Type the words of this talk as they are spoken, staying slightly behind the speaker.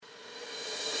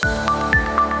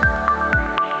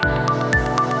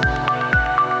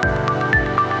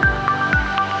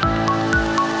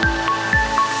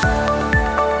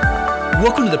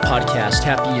Welcome to the podcast,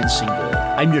 Happy and Single.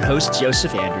 I'm your host,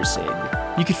 Joseph Anderson.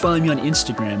 You can find me on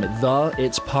Instagram at the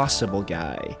It's Possible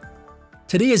Guy.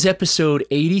 Today is episode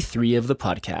 83 of the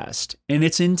podcast, and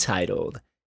it's entitled,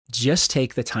 Just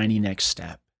Take the Tiny Next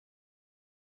Step.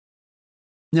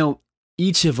 Now,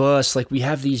 each of us, we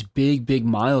have these big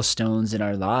milestones in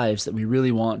our lives that we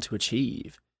really want to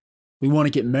achieve. We want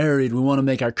to get married. We want to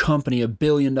make our company a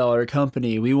billion-dollar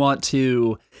company. We want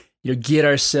to get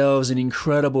ourselves in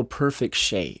incredible, perfect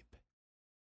shape.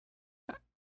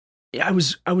 I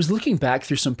was looking back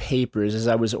through some papers as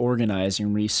I was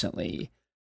organizing recently,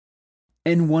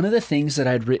 and one of the things that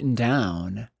I'd written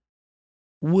down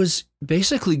was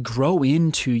basically grow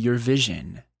into your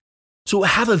vision. So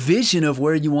have a vision of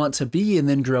where you want to be and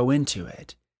then grow into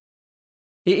it.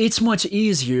 It's much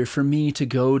easier for me to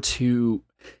go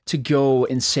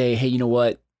and say, hey, you know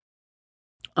what?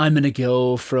 I'm going to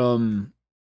go from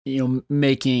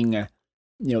making,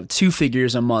 2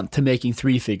 figures a month to making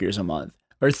 3 figures a month,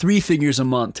 or 3 figures a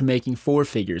month to making 4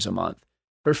 figures a month,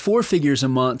 or 4 figures a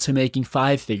month to making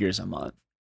 5 figures a month.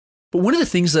 But one of the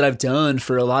things that I've done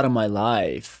for a lot of my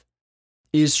life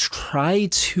is try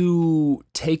to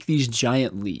take these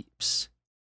giant leaps.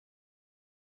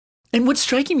 And what's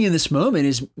striking me in this moment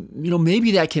is,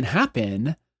 maybe that can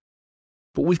happen,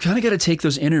 but we've kind of got to take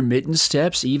those intermittent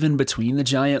steps even between the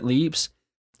giant leaps.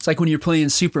 It's like when you're playing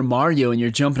Super Mario and you're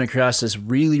jumping across this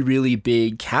really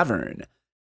big cavern,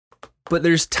 but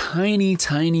there's tiny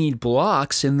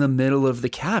blocks in the middle of the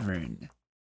cavern.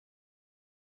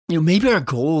 Maybe our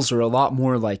goals are a lot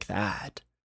more like that.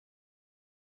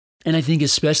 And I think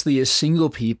especially as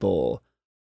single people,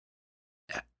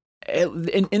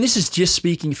 and this is just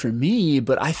speaking for me,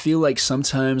 but I feel like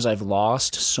sometimes I've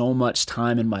lost so much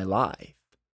time in my life.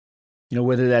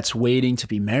 Whether that's waiting to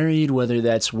be married, whether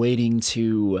that's waiting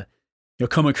to,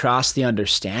 come across the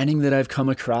understanding that I've come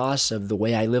across of the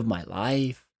way I live my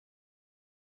life.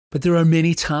 But there are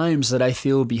many times that I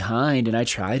feel behind and I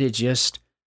try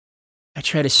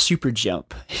to super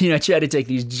jump. I try to take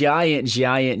these giant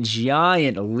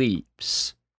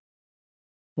leaps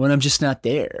when I'm just not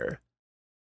there.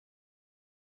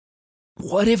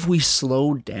 What if we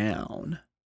slowed down?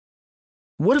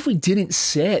 What if we didn't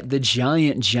set the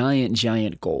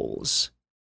giant goals?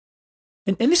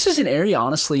 And this is an area,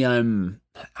 honestly, I'm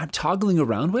toggling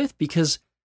around with because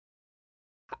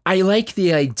I like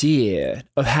the idea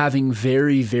of having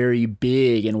very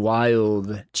big and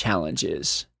wild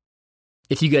challenges.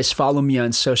 If you guys follow me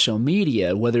on social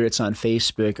media, whether it's on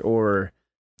Facebook or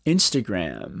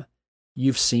Instagram,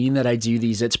 you've seen that I do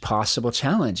these It's Possible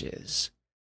challenges.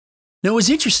 Now, it was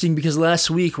interesting because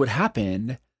last week what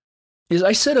happened is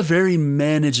I set a very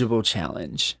manageable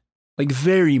challenge,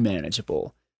 very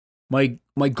manageable. My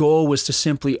goal was to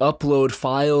simply upload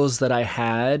files that I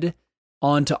had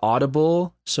onto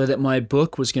Audible so that my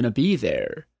book was going to be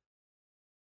there.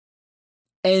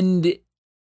 And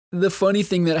the funny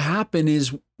thing that happened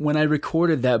is when I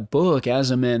recorded that book,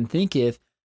 As a Man Thinketh,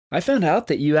 I found out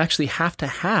that you actually have to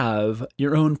have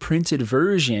your own printed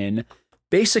version,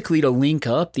 basically to link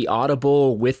up the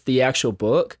Audible with the actual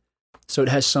book. So it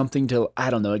has something to, I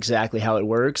don't know exactly how it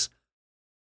works.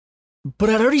 But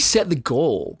I'd already set the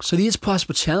goal. So the It's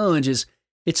Possible Challenge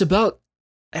it's about,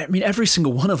 every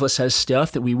single one of us has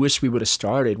stuff that we wish we would have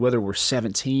started, whether we're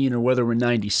 17 or whether we're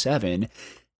 97.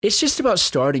 It's just about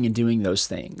starting and doing those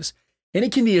things. And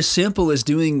it can be as simple as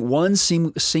doing one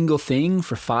single thing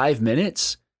for 5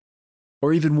 minutes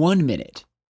or even 1 minute.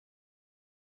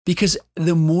 Because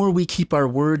the more we keep our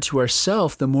word to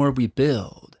ourselves, the more we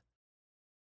build.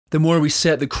 The more we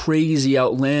set the crazy,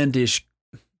 outlandish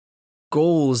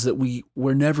goals that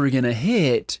we're never going to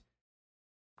hit,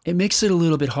 it makes it a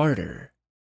little bit harder.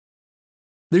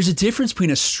 There's a difference between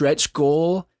a stretch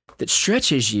goal that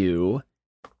stretches you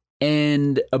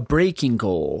and a breaking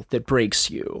goal that breaks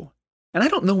you. And I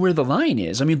don't know where the line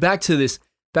is. Back to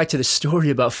the story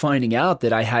about finding out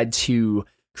that I had to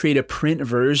create a print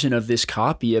version of this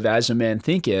copy of As a Man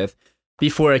Thinketh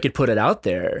before I could put it out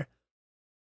there.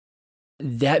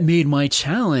 That made my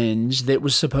challenge that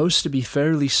was supposed to be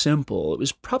fairly simple. It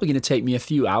was probably going to take me a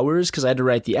few hours because I had to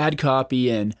write the ad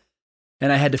copy and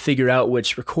I had to figure out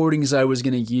which recordings I was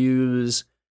going to use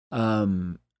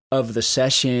of the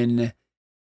session.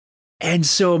 And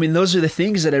so, those are the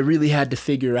things that I really had to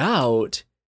figure out.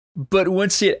 But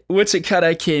once it kind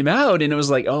of came out and it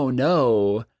was like, oh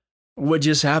no, what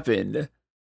just happened?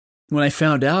 When I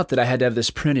found out that I had to have this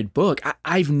printed book,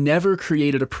 I've never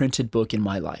created a printed book in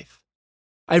my life.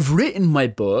 I've written my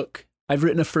book. I've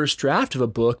written a first draft of a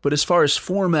book, but as far as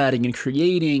formatting and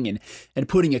creating and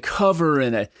putting a cover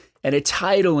and a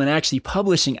title and actually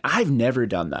publishing, I've never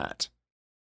done that.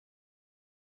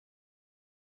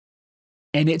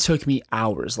 And it took me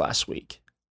hours last week.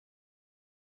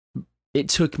 It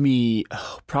took me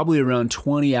probably around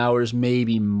 20 hours,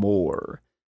 maybe more,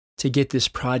 to get this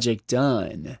project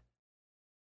done.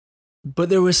 But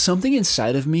there was something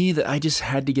inside of me that I just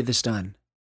had to get this done.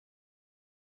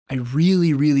 I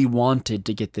really, really wanted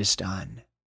to get this done.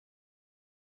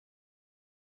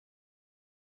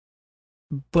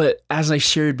 But as I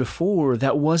shared before,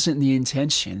 that wasn't the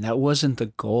intention. That wasn't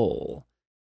the goal.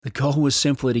 The goal was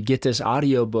simply to get this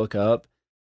audiobook up,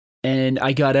 and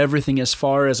I got everything as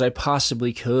far as I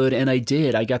possibly could, and I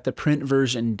did. I got the print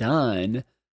version done,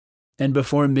 and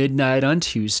before midnight on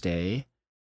Tuesday,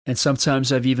 and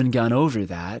sometimes I've even gone over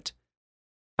that,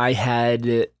 I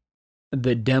had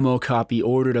the demo copy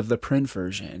ordered of the print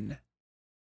version.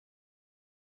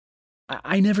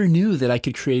 I never knew that I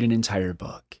could create an entire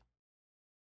book.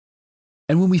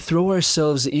 And when we throw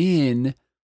ourselves in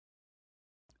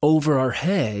over our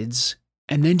heads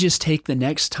and then just take the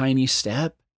next tiny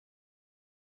step,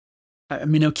 I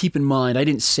mean, now keep in mind, I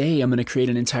didn't say I'm going to create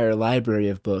an entire library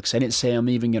of books. I didn't say I'm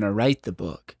even going to write the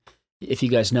book. If you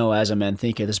guys know, As a Man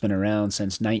Thinketh has been around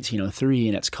since 1903,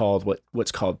 and it's called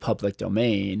what's called public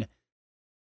domain.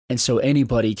 And so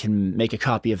anybody can make a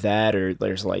copy of that, or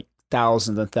there's like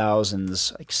thousands and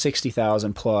thousands, like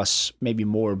 60,000 plus, maybe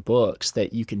more books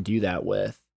that you can do that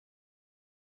with.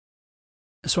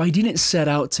 So I didn't set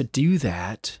out to do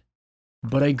that,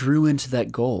 but I grew into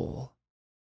that goal.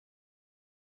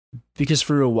 Because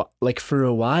for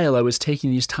a while, I was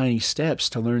taking these tiny steps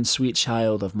to learn Sweet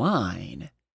Child of Mine.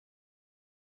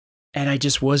 And I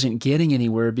just wasn't getting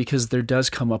anywhere, because there does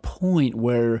come a point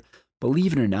where,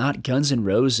 believe it or not, Guns N'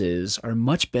 Roses are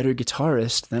much better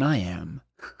guitarists than I am.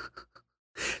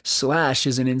 Slash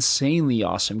is an insanely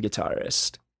awesome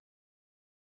guitarist.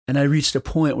 And I reached a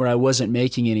point where I wasn't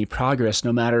making any progress,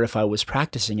 no matter if I was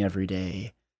practicing every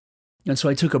day. And so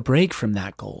I took a break from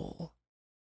that goal.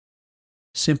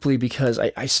 Simply because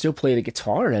I still play the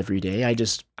guitar every day.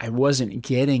 I wasn't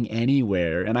getting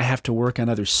anywhere, and I have to work on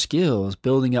other skills,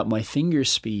 building up my finger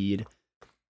speed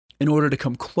in order to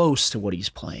come close to what he's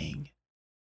playing.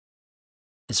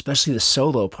 Especially the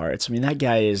solo parts. I mean, that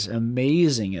guy is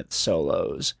amazing at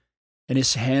solos, and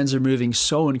his hands are moving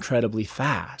so incredibly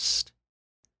fast.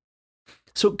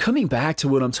 So coming back to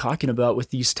what I'm talking about with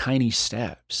these tiny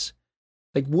steps,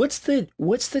 like what's the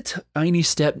tiny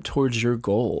step towards your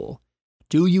goal?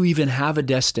 Do you even have a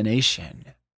destination?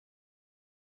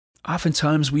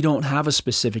 Oftentimes we don't have a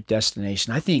specific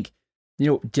destination. I think,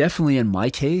 definitely in my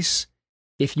case,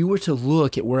 if you were to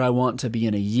look at where I want to be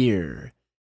in a year,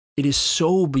 it is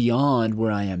so beyond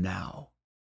where I am now.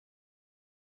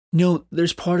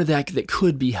 There's part of that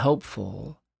could be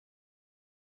helpful,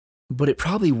 but it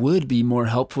probably would be more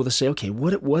helpful to say, okay,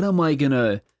 what am I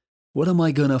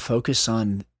gonna focus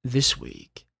on this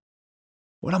week?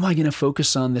 What am I going to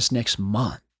focus on this next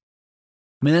month?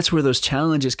 I mean, that's where those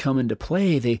challenges come into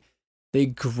play. They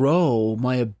grow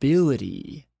my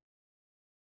ability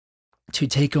to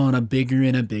take on a bigger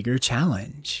and a bigger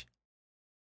challenge.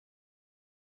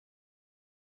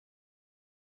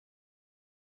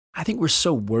 I think we're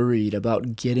so worried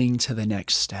about getting to the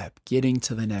next step, getting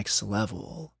to the next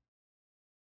level,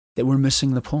 that we're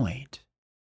missing the point.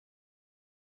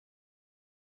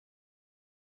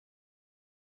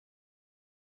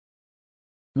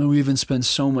 And we even spend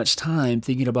so much time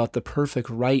thinking about the perfect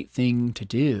right thing to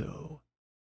do.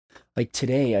 Like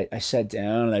today, I sat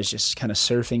down and I was just kind of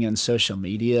surfing on social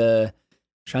media,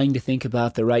 trying to think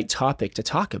about the right topic to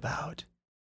talk about.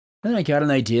 Then I got an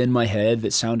idea in my head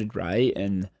that sounded right,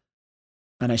 and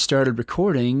I started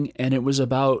recording, and it was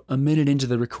about a minute into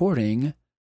the recording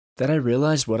that I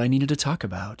realized what I needed to talk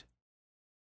about.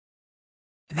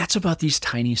 And that's about these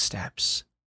tiny steps.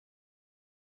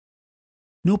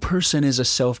 No person is a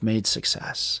self-made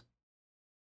success.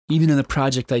 Even in the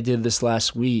project I did this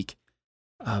last week,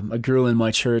 a girl in my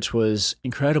church was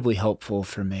incredibly helpful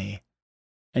for me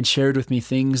and shared with me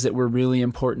things that were really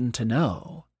important to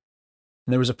know.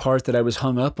 And there was a part that I was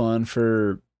hung up on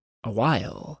for a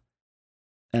while,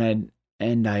 and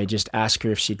I just asked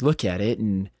her if she'd look at it,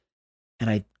 and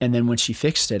then when she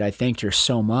fixed it, I thanked her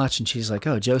so much, and she's like,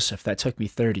 "Oh, Joseph, that took me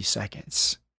 30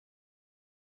 seconds."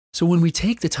 So when we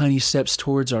take the tiny steps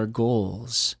towards our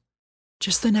goals,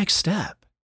 just the next step.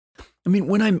 I mean,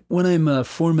 when I'm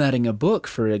formatting a book,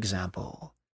 for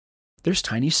example, there's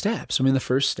tiny steps. I mean, the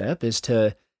first step is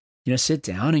to, sit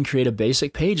down and create a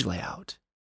basic page layout,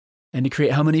 and to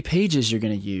create how many pages you're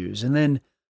going to use, and then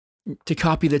to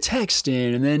copy the text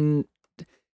in, and then,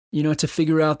 to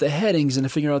figure out the headings and to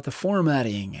figure out the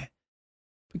formatting.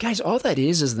 But guys, all that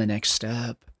is the next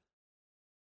step.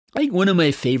 I think one of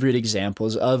my favorite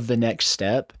examples of the next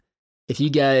step If you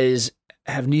guys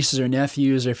have nieces or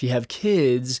nephews, or if you have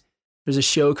kids, there's a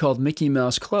show called Mickey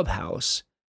Mouse Clubhouse.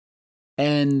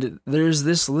 And there's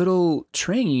this little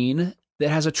train that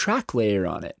has a track layer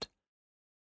on it.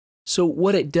 So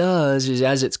what it does is,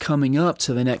 as it's coming up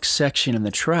to the next section in the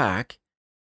track,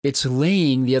 it's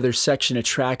laying the other section of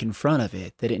track in front of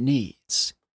it that it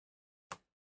needs.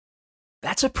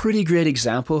 That's a pretty great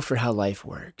example for how life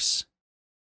works.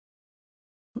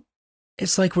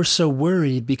 It's like we're so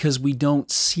worried because we don't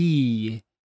see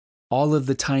all of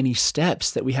the tiny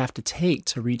steps that we have to take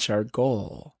to reach our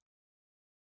goal.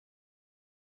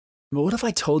 But what if I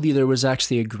told you there was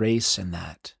actually a grace in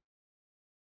that?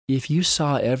 If you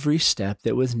saw every step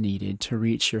that was needed to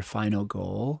reach your final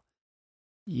goal,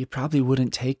 you probably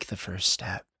wouldn't take the first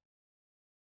step.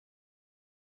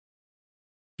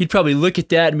 You'd probably look at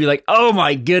that and be like, oh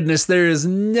my goodness, there is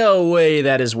no way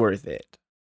that is worth it.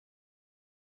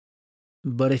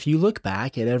 But if you look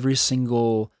back at every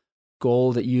single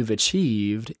goal that you've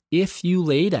achieved, if you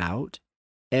laid out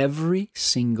every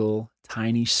single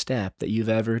tiny step that you've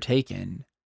ever taken,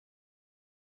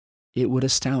 it would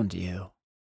astound you.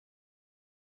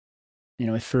 You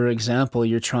know, if, for example,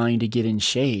 you're trying to get in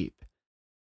shape,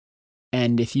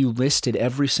 and if you listed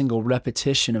every single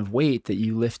repetition of weight that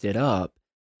you lifted up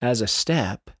as a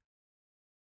step,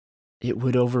 it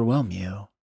would overwhelm you.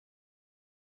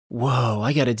 Whoa,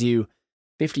 I got to do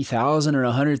 50,000 or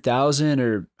 100,000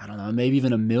 or, I don't know, maybe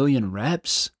even 1,000,000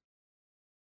 reps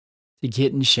to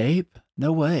get in shape?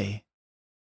 No way.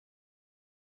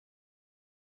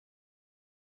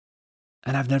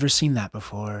 And I've never seen that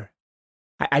before.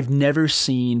 I've never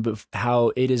seen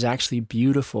how it is actually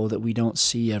beautiful that we don't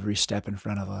see every step in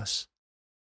front of us.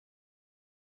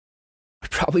 I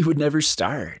probably would never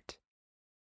start.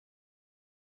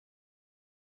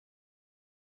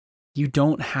 You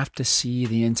don't have to see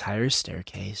the entire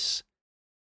staircase.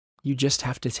 You just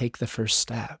have to take the first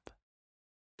step.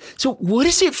 So what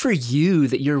is it for you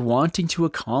that you're wanting to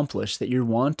accomplish, that you're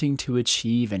wanting to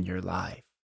achieve in your life?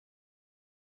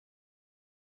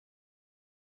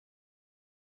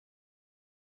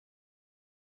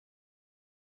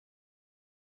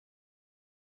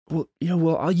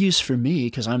 Well, I'll use for me,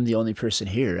 because I'm the only person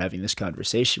here having this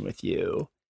conversation with you.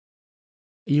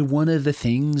 One of the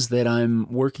things that I'm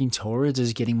working towards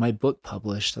is getting my book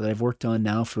published that I've worked on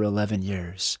now for 11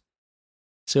 years.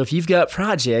 So if you've got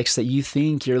projects that you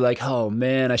think you're like, oh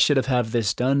man, I should have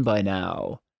this done by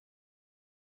now,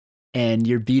 and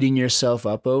you're beating yourself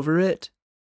up over it,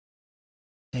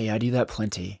 hey, I do that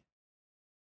plenty.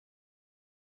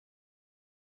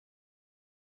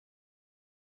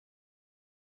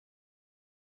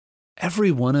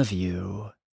 Every one of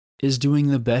you is doing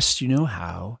the best you know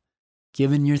how,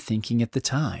 given your thinking at the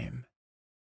time.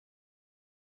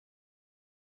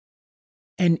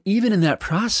 And even in that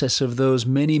process of those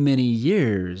many, many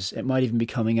years, it might even be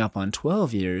coming up on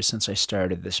 12 years since I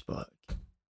started this book.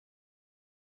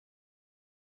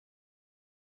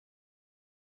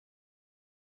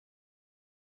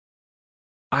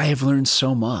 I have learned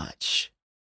so much.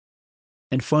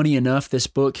 And funny enough, this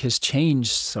book has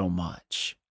changed so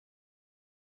much.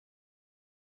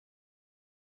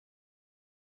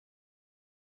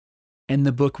 And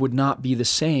the book would not be the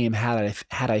same had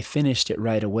I finished it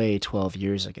right away 12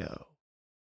 years ago.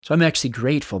 So I'm actually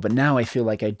grateful, but now I feel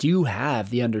like I do have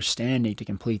the understanding to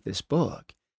complete this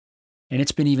book. And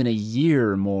it's been even a year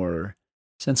or more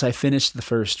since I finished the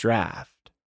first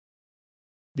draft.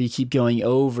 But you keep going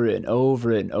over it and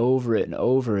over it and over it and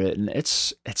over it, and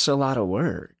it's a lot of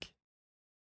work.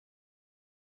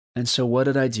 And so what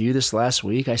did I do this last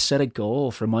week? I set a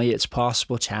goal for my It's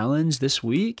Possible challenge this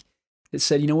week. It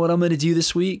said, you know what I'm going to do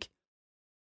this week?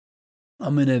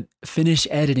 I'm going to finish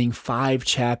editing 5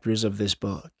 chapters of this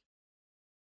book.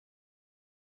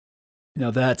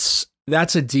 Now that's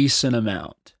a decent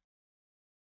amount.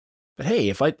 But hey,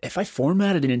 if I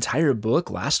formatted an entire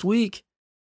book last week,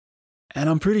 and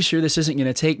I'm pretty sure this isn't going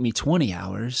to take me 20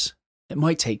 hours, it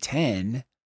might take 10,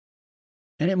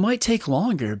 and it might take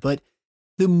longer, but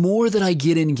the more that I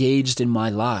get engaged in my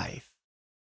life,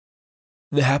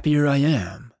 the happier I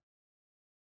am.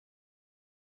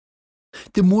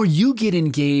 The more you get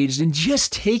engaged in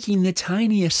just taking the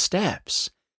tiniest steps.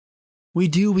 We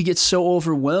get so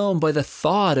overwhelmed by the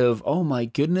thought of, oh my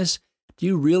goodness, do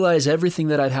you realize everything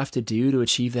that I'd have to do to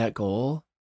achieve that goal?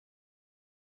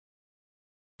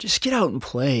 Just get out and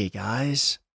play,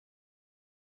 guys.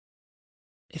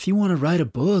 If you want to write a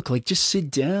book, just sit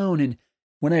down, and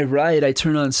when I write, I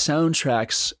turn on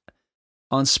soundtracks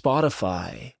on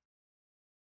Spotify.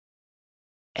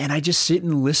 And I just sit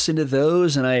and listen to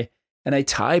those, and I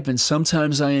type, and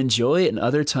sometimes I enjoy it, and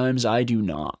other times I do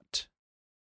not.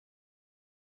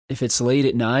 if it's late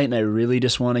at night and I really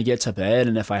just want to get to bed,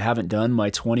 and if I haven't done my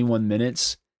 21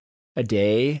 minutes a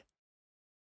day,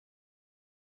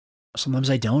 sometimes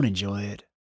I don't enjoy it.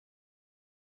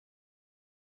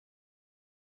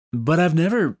 But I've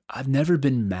never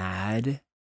been mad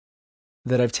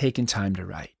that I've taken time to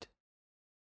write.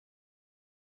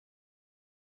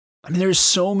 I mean, there's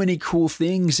so many cool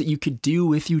things that you could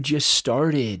do if you just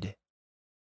started.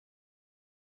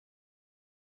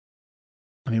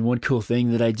 I mean, one cool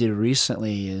thing that I did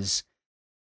recently is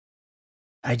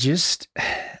I just,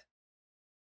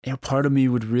 part of me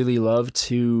would really love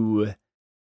to,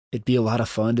 it'd be a lot of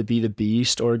fun to be the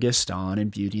Beast or Gaston in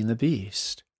Beauty and the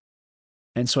Beast.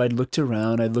 And so I looked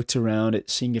around at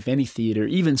seeing if any theater,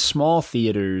 even small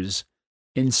theaters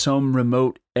in some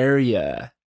remote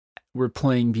area, were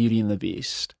playing Beauty and the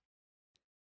Beast.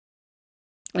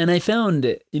 And I found,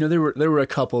 there were a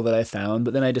couple that I found,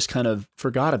 but then I just kind of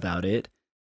forgot about it.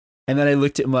 And then I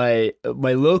looked at my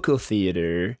local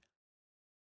theater,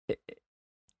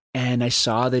 and I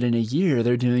saw that in a year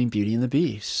they're doing Beauty and the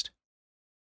Beast.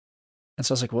 And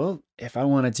so I was like, well, if I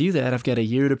want to do that, I've got a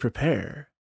year to prepare.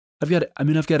 I've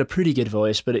got a pretty good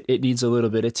voice, but it needs a little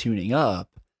bit of tuning up.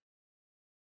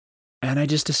 And I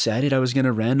just decided I was going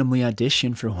to randomly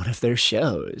audition for one of their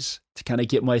shows to kind of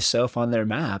get myself on their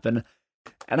map. And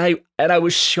I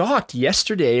was shocked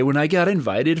yesterday when I got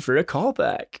invited for a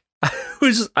callback.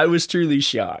 I was truly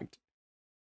shocked.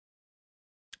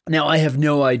 Now I have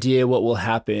no idea what will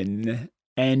happen,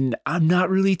 and I'm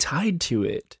not really tied to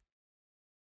it.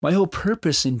 My whole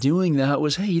purpose in doing that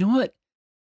was, hey, you know what?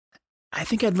 I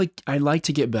think I'd like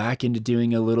to get back into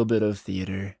doing a little bit of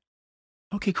theater.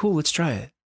 Okay, cool, let's try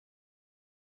it.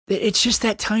 It's just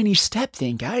that tiny step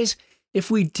thing, guys. If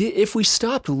we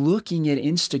stopped looking at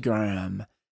Instagram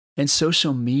and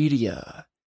social media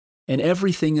and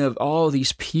everything of all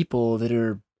these people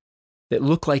that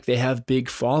look like they have big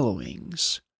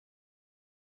followings,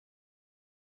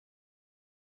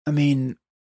 I mean,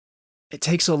 it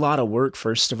takes a lot of work,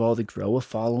 first of all, to grow a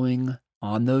following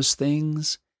on those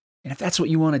things. And if that's what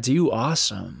you want to do,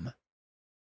 awesome.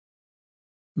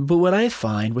 But what I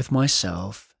find with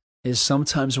myself is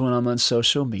sometimes when I'm on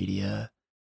social media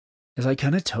is I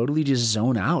kind of totally just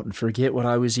zone out and forget what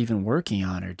I was even working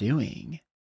on or doing.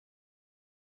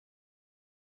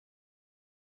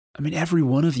 I mean, every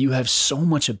one of you have so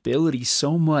much ability,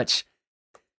 so many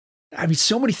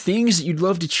things that you'd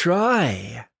love to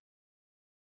try.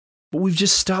 But we've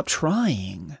just stopped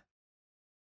trying.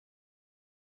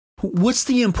 What's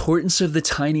the importance of the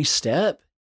tiny step?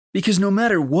 Because no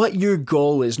matter what your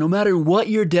goal is, no matter what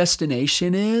your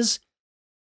destination is,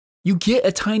 you get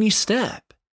a tiny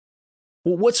step.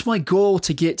 Well, what's my goal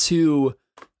to get to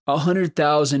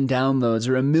 100,000 downloads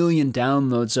or 1 million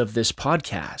downloads of this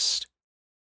podcast?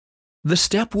 The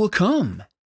step will come.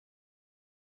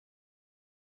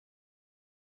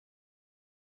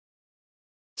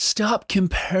 Stop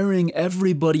comparing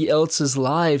everybody else's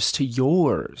lives to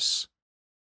yours.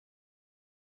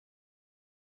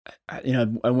 I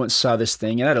once saw this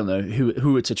thing, and I don't know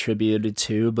who it's attributed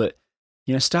to, but,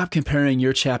 stop comparing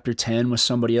your chapter 10 with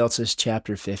somebody else's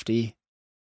chapter 50.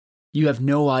 You have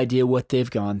no idea what they've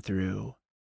gone through.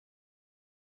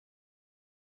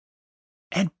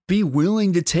 And be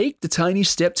willing to take the tiny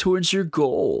step towards your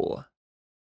goal.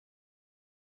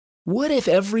 What if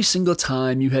every single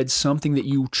time you had something that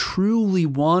you truly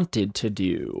wanted to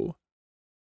do,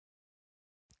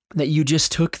 that you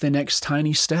just took the next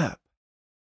tiny step?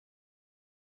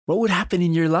 What would happen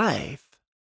in your life?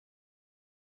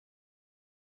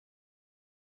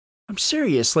 I'm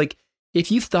serious. Like,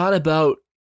 if you've thought about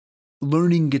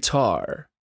learning guitar,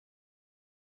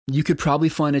 you could probably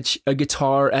find a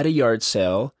guitar at a yard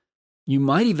sale. You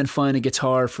might even find a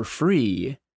guitar for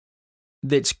free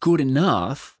that's good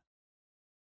enough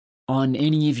on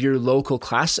any of your local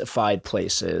classified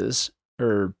places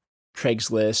or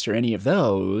Craigslist or any of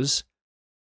those.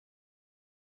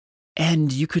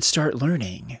 And you could start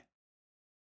learning.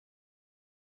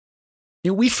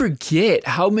 We forget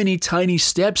how many tiny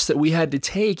steps that we had to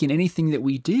take in anything that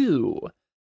we do.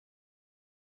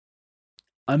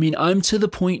 I mean, I'm to the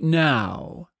point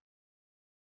now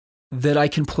that I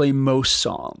can play most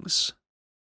songs.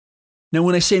 Now,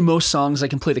 when I say most songs, I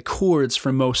can play the chords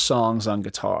for most songs on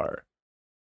guitar.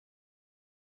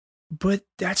 But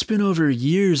that's been over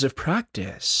years of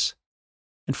practice.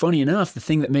 And funny enough, the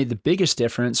thing that made the biggest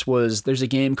difference was there's a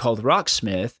game called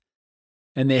Rocksmith,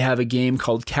 and they have a game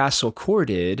called Castle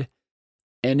Chorded,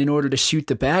 and in order to shoot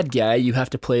the bad guy, you have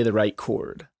to play the right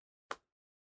chord.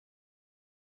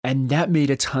 And that made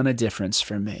a ton of difference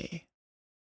for me.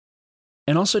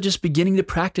 And also just beginning to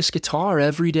practice guitar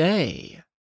every day.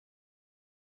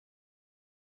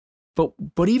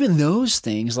 But even those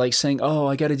things, like saying, oh,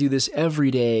 I got to do this every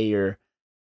day, or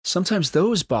sometimes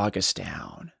those bog us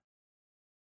down.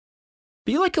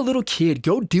 Be like a little kid.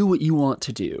 Go do what you want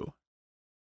to do.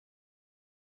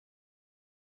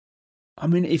 I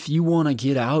mean, if you want to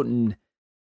get out and,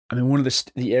 I mean, one of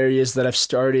the areas that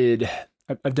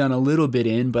I've done a little bit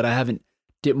in, but I haven't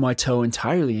dipped my toe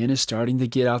entirely in, is starting to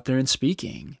get out there and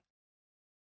speaking.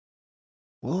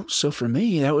 Well, so for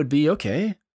me, that would be,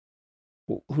 okay,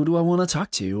 who do I want to talk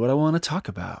to? What do I want to talk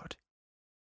about?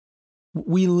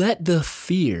 We let the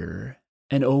fear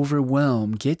and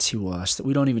overwhelm get to us that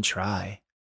we don't even try.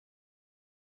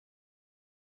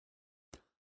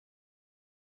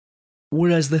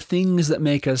 Whereas the things that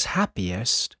make us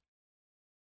happiest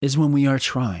is when we are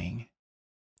trying.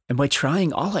 And by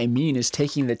trying, all I mean is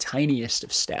taking the tiniest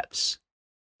of steps.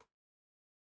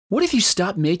 What if you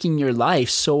stopped making your life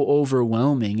so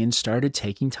overwhelming and started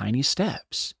taking tiny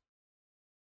steps?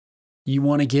 You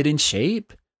want to get in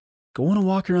shape? Go on a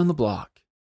walk around the block.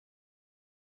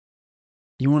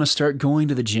 You want to start going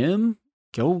to the gym?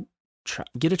 Go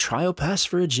get a trial pass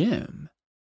for a gym.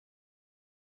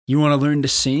 You want to learn to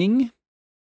sing?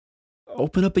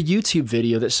 Open up a YouTube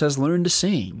video that says learn to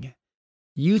sing.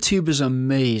 YouTube is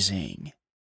amazing.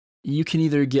 You can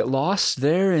either get lost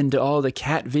there into all the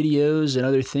cat videos and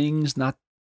other things,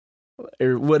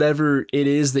 or whatever it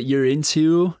is that you're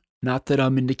into. Not that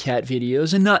I'm into cat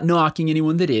videos, and not knocking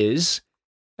anyone that is.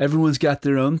 Everyone's got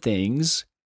their own things.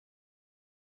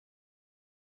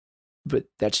 But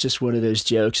that's just one of those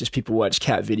jokes, as people watch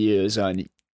cat videos on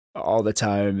all the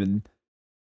time.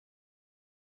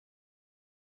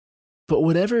 But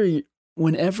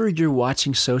whenever you're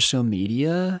watching social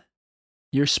media,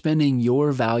 you're spending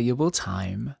your valuable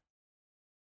time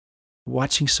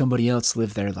watching somebody else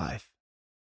live their life.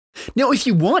 Now, if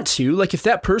you want to, like if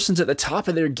that person's at the top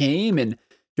of their game and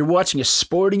you're watching a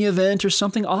sporting event or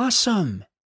something, awesome.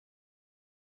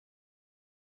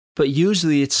 But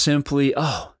usually it's simply,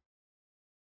 oh,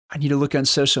 I need to look on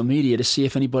social media to see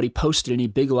if anybody posted any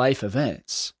big life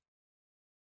events.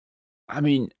 I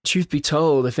mean, truth be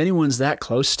told, if anyone's that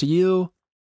close to you,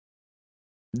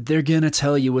 they're going to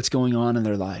tell you what's going on in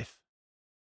their life.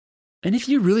 And if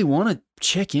you really want to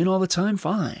check in all the time,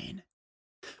 fine.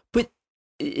 But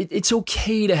it's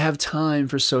okay to have time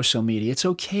for social media. It's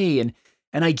okay. And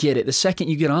I get it. The second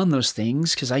you get on those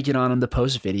things, because I get on them to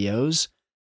post videos,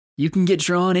 you can get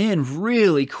drawn in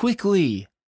really quickly.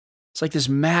 It's like this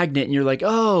magnet and you're like,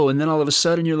 oh, and then all of a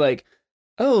sudden you're like,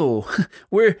 oh,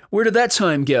 where did that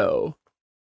time go?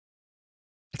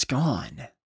 It's gone.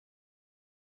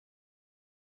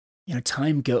 You know,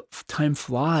 time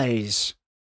flies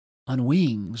on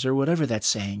wings, or whatever that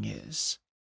saying is.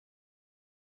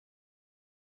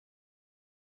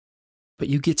 But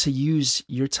you get to use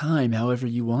your time however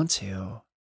you want to.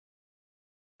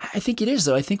 I think it is,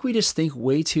 though. I think we just think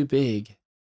way too big.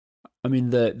 I mean,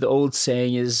 the old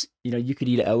saying is, you know, you could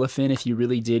eat an elephant if you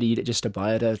really did eat it just a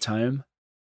bite at a time.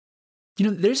 You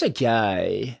know, there's a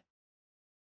guy,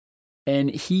 and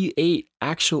he ate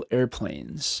actual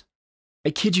airplanes. I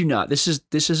kid you not. This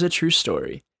is a true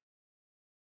story.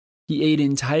 He ate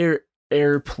entire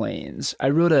airplanes. I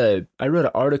wrote an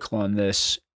article on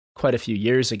this quite a few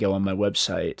years ago on my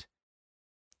website.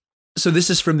 So this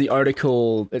is from the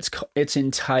article. It's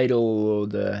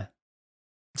entitled.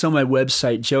 It's on my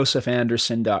website,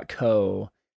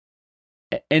 josephanderson.co,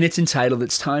 and it's entitled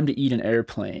 "It's Time to Eat an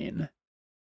Airplane."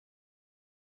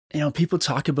 You know, people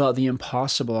talk about the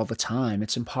impossible all the time.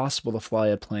 It's impossible to fly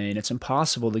a plane. It's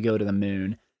impossible to go to the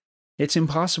moon. It's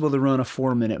impossible to run a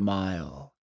 4-minute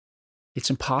mile. It's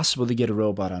impossible to get a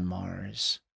robot on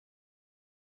Mars.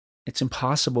 It's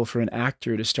impossible for an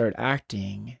actor to start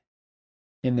acting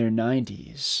in their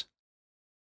 90s.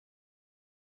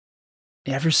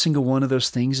 Every single one of those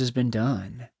things has been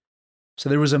done. So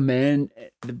there was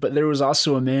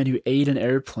also a man who ate an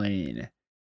airplane.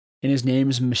 And his name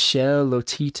is Michel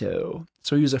Lotito.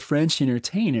 So he was a French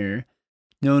entertainer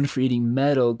known for eating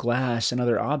metal, glass, and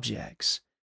other objects.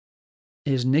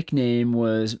 His nickname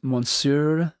was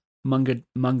Monsieur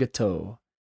Mangato,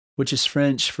 which is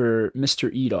French for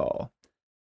Mr. Eat-All.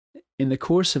 In the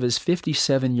course of his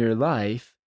 57-year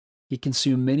life, he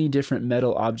consumed many different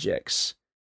metal objects.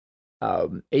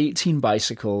 18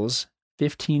 bicycles,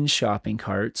 15 shopping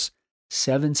carts,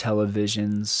 7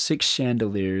 televisions, 6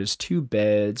 chandeliers, 2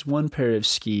 beds, 1 pair of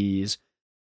skis,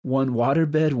 1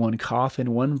 waterbed, 1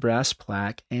 coffin, 1 brass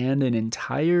plaque, and an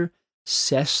entire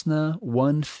Cessna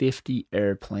 150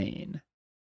 airplane.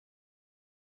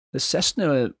 The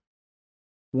Cessna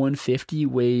 150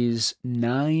 weighs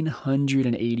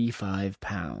 985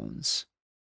 pounds.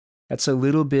 That's a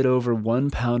little bit over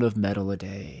 1 pound of metal a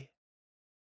day.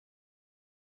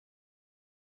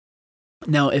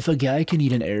 Now, if a guy can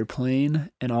eat an airplane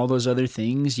and all those other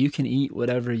things, you can eat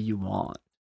whatever you want.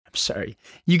 I'm sorry,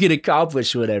 you can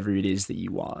accomplish whatever it is that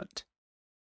you want.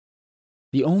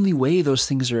 The only way those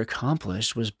things are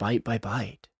accomplished was bite by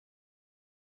bite.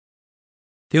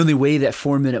 The only way that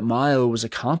 4-minute mile was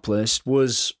accomplished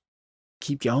was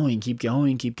keep going, keep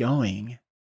going, keep going.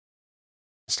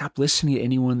 Stop listening to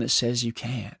anyone that says you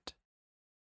can't.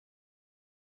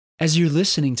 As you're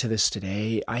listening to this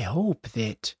today, I hope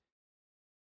that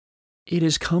it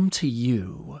has come to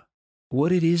you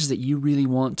what it is that you really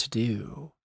want to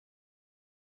do.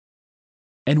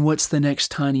 And what's the next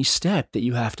tiny step that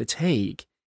you have to take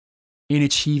in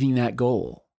achieving that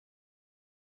goal?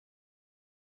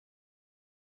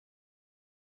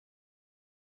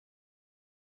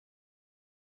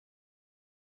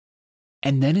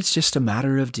 And then it's just a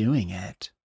matter of doing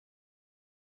it.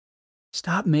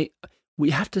 We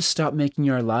have to stop making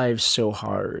our lives so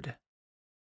hard.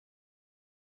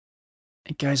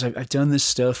 And guys, I've done this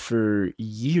stuff for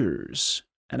years.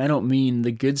 And I don't mean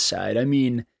the good side. I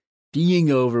mean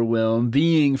being overwhelmed,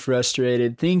 being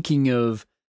frustrated, thinking of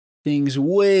things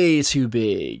way too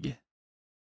big.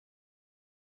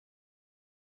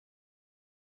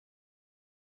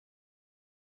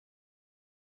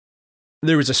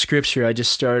 There was a scripture I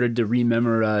just started to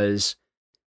rememorize.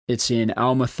 It's in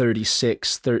Alma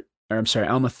 37,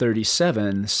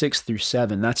 6 through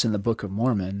 7. That's in the Book of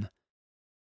Mormon.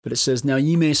 But it says, "Now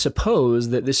ye may suppose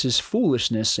that this is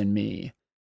foolishness in me.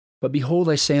 But behold,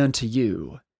 I say unto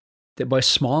you, that by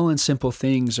small and simple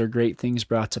things are great things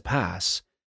brought to pass,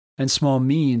 and small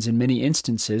means in many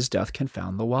instances doth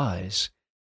confound the wise.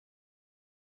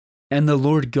 And the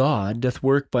Lord God doth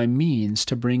work by means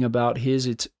to bring about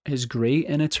his great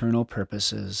and eternal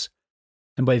purposes.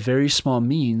 And by very small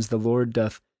means the Lord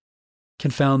doth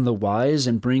confound the wise,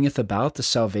 and bringeth about the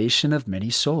salvation of many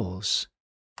souls."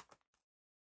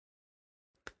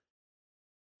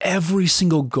 Every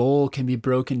single goal can be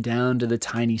broken down to the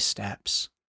tiny steps.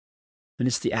 And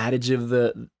it's the adage of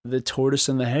the tortoise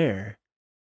and the hare.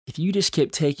 If you just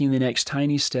keep taking the next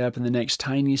tiny step and the next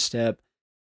tiny step,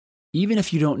 even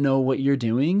if you don't know what you're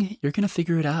doing, you're going to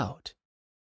figure it out.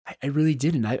 I really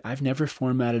didn't. I've never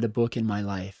formatted a book in my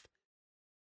life.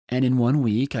 And in 1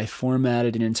 week, I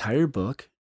formatted an entire book.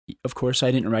 Of course,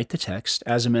 I didn't write the text.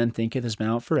 As a Man Thinketh has been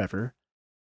out forever.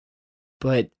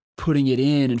 But putting it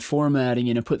in and formatting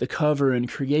it and put the cover and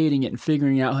creating it and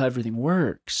figuring out how everything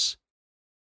works.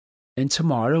 And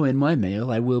tomorrow in my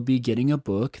mail, I will be getting a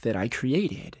book that I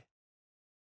created,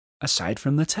 aside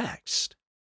from the text.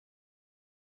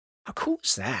 How cool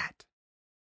is that?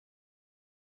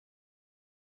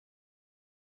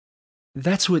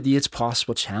 That's what the It's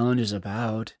Possible Challenge is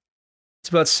about. It's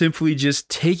about simply just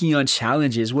taking on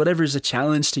challenges, whatever's a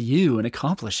challenge to you, and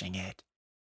accomplishing it.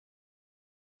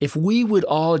 If we would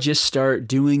all just start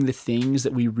doing the things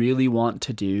that we really want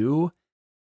to do,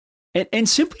 and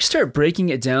simply start breaking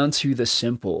it down to the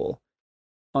simple.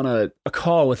 On a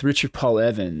call with Richard Paul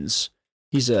Evans,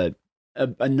 he's a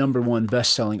number one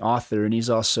best-selling author, and he's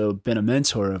also been a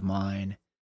mentor of mine.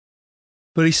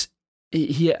 But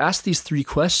he asked these 3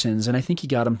 questions, and I think he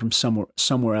got them from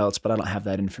somewhere else, but I don't have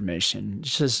that information.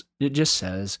 It just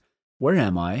says, where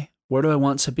am I? Where do I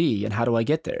want to be? And how do I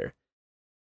get there?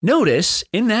 Notice,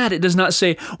 in that, it does not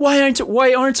say, why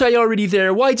aren't I already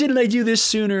there? Why didn't I do this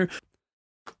sooner?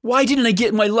 Why didn't I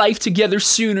get my life together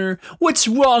sooner? What's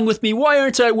wrong with me? Why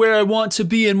aren't I where I want to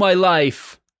be in my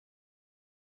life?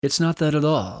 It's not that at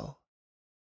all.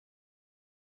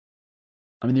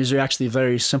 I mean, these are actually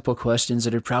very simple questions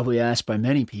that are probably asked by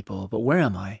many people, but where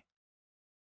am I?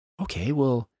 Okay,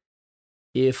 well,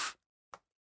 if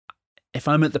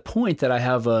I'm at the point that I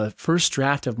have a first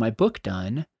draft of my book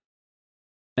done,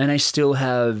 and I still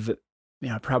have,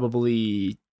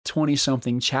 probably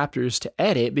 20-something chapters to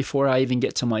edit before I even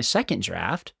get to my second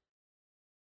draft,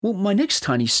 well, my next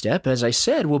tiny step, as I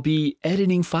said, will be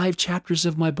editing 5 chapters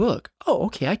of my book. Oh,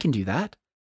 okay, I can do that.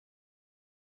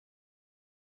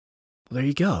 Well, there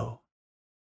you go.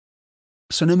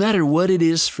 So no matter what it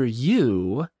is for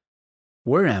you,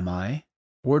 where am I?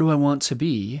 Where do I want to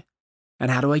be?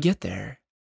 And how do I get there?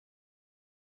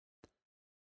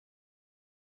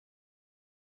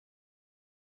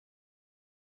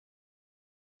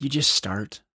 You just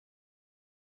start.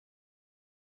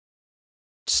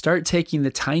 Start taking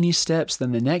the tiny steps,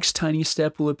 then the next tiny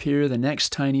step will appear, the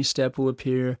next tiny step will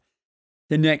appear,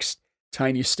 the next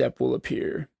tiny step will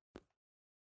appear.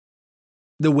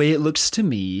 The way it looks to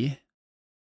me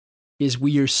is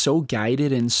we are so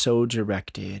guided and so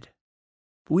directed.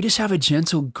 But we just have a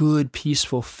gentle, good,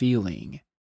 peaceful feeling.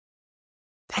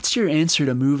 That's your answer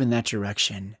to move in that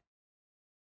direction.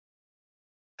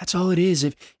 That's all it is.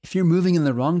 If you're moving in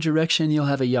the wrong direction, you'll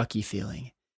have a yucky feeling.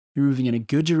 If you're moving in a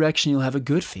good direction, you'll have a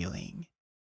good feeling.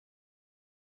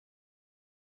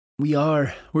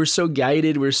 We're so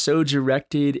guided, we're so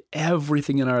directed.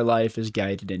 Everything in our life is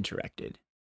guided and directed.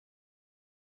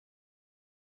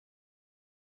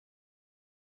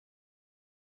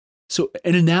 So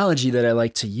an analogy that I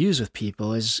like to use with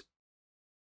people is,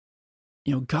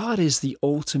 God is the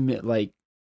ultimate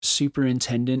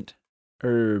superintendent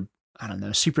or I don't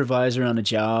know, supervisor on a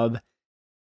job.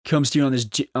 Comes to you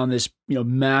on this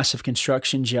massive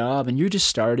construction job, and you're just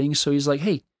starting. So he's like,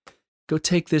 "Hey, go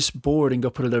take this board and go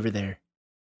put it over there.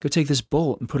 Go take this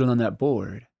bolt and put it on that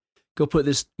board. Go put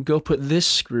this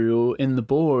screw in the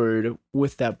board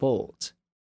with that bolt."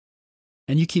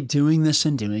 And you keep doing this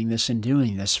and doing this and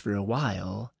doing this for a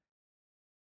while.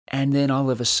 And then all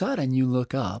of a sudden you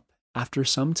look up after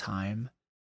some time,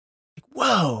 like,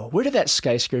 whoa, where did that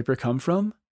skyscraper come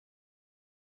from?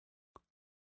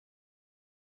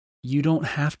 You don't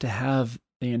have to have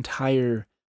the entire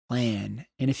plan.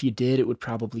 And if you did, it would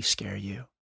probably scare you.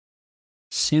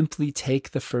 Simply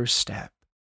take the first step.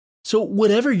 So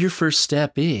whatever your first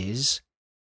step is,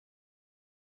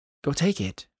 go take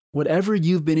it. Whatever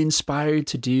you've been inspired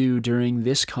to do during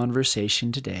this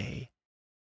conversation today,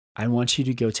 I want you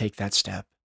to go take that step.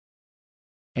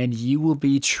 And you will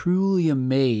be truly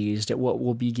amazed at what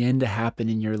will begin to happen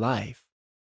in your life.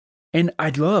 And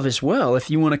I'd love as well, if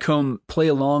you want to come play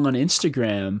along on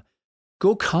Instagram,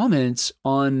 go comment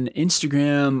on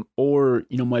Instagram or,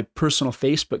 my personal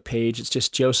Facebook page. It's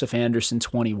just Joseph Anderson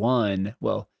 21.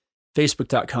 Well,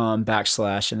 facebook.com/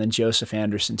 and then Joseph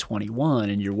Anderson 21.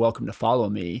 And you're welcome to follow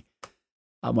me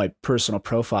on my personal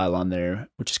profile on there,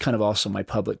 which is kind of also my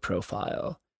public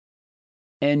profile.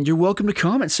 And you're welcome to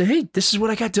comment, say, "Hey, this is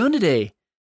what I got done today."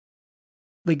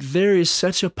 There is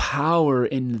such a power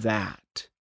in that.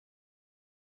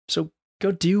 So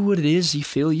go do what it is you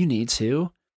feel you need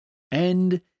to.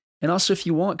 And also, if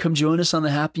you want, come join us on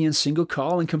the Happy and Single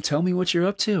call and come tell me what you're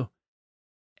up to.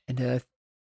 And I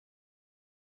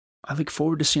look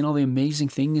forward to seeing all the amazing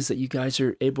things that you guys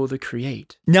are able to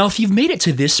create. Now, if you've made it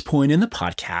to this point in the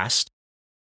podcast,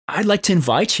 I'd like to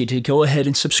invite you to go ahead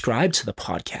and subscribe to the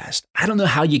podcast. I don't know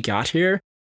how you got here,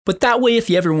 but that way, if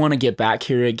you ever want to get back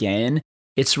here again,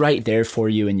 it's right there for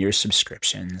you in your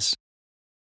subscriptions.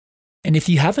 And if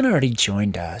you haven't already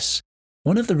joined us,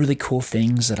 one of the really cool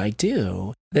things that I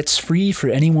do that's free for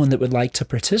anyone that would like to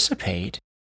participate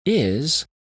is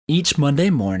each Monday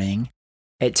morning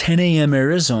at 10 a.m.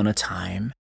 Arizona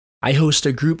time, I host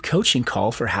a group coaching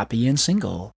call for Happy and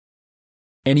Single.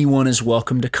 Anyone is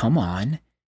welcome to come on,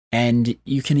 and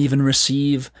you can even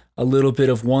receive a little bit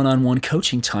of one-on-one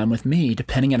coaching time with me,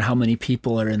 depending on how many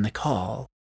people are in the call.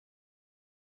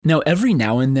 Now, every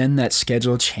now and then that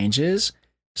schedule changes,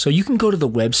 so you can go to the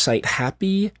website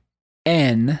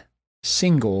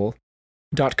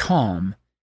happynsingle.com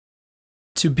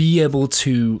to be able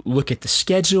to look at the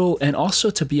schedule and also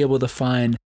to be able to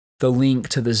find the link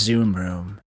to the Zoom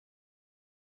room.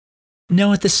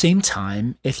 Now, at the same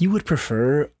time, if you would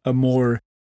prefer a more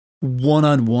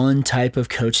one-on-one type of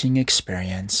coaching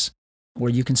experience where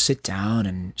you can sit down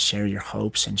and share your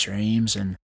hopes and dreams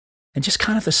and just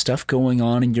kind of the stuff going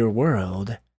on in your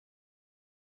world,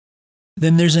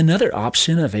 then there's another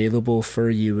option available for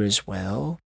you as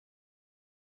well.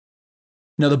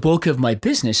 Now, the bulk of my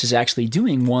business is actually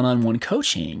doing one-on-one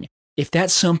coaching. If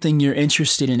that's something you're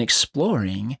interested in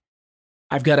exploring,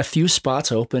 I've got a few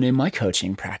spots open in my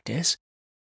coaching practice.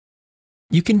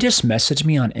 You can just message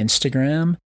me on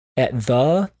Instagram at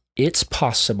the It's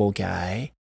Possible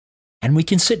Guy, and we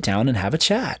can sit down and have a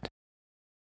chat.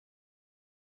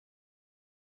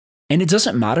 And it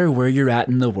doesn't matter where you're at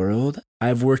in the world.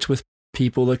 I've worked with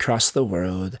people across the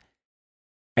world.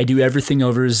 I do everything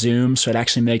over Zoom, so it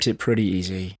actually makes it pretty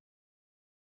easy.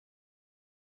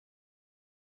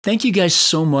 Thank you guys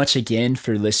so much again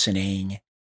for listening.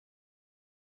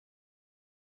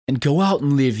 And go out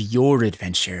and live your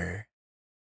adventure.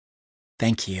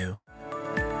 Thank you.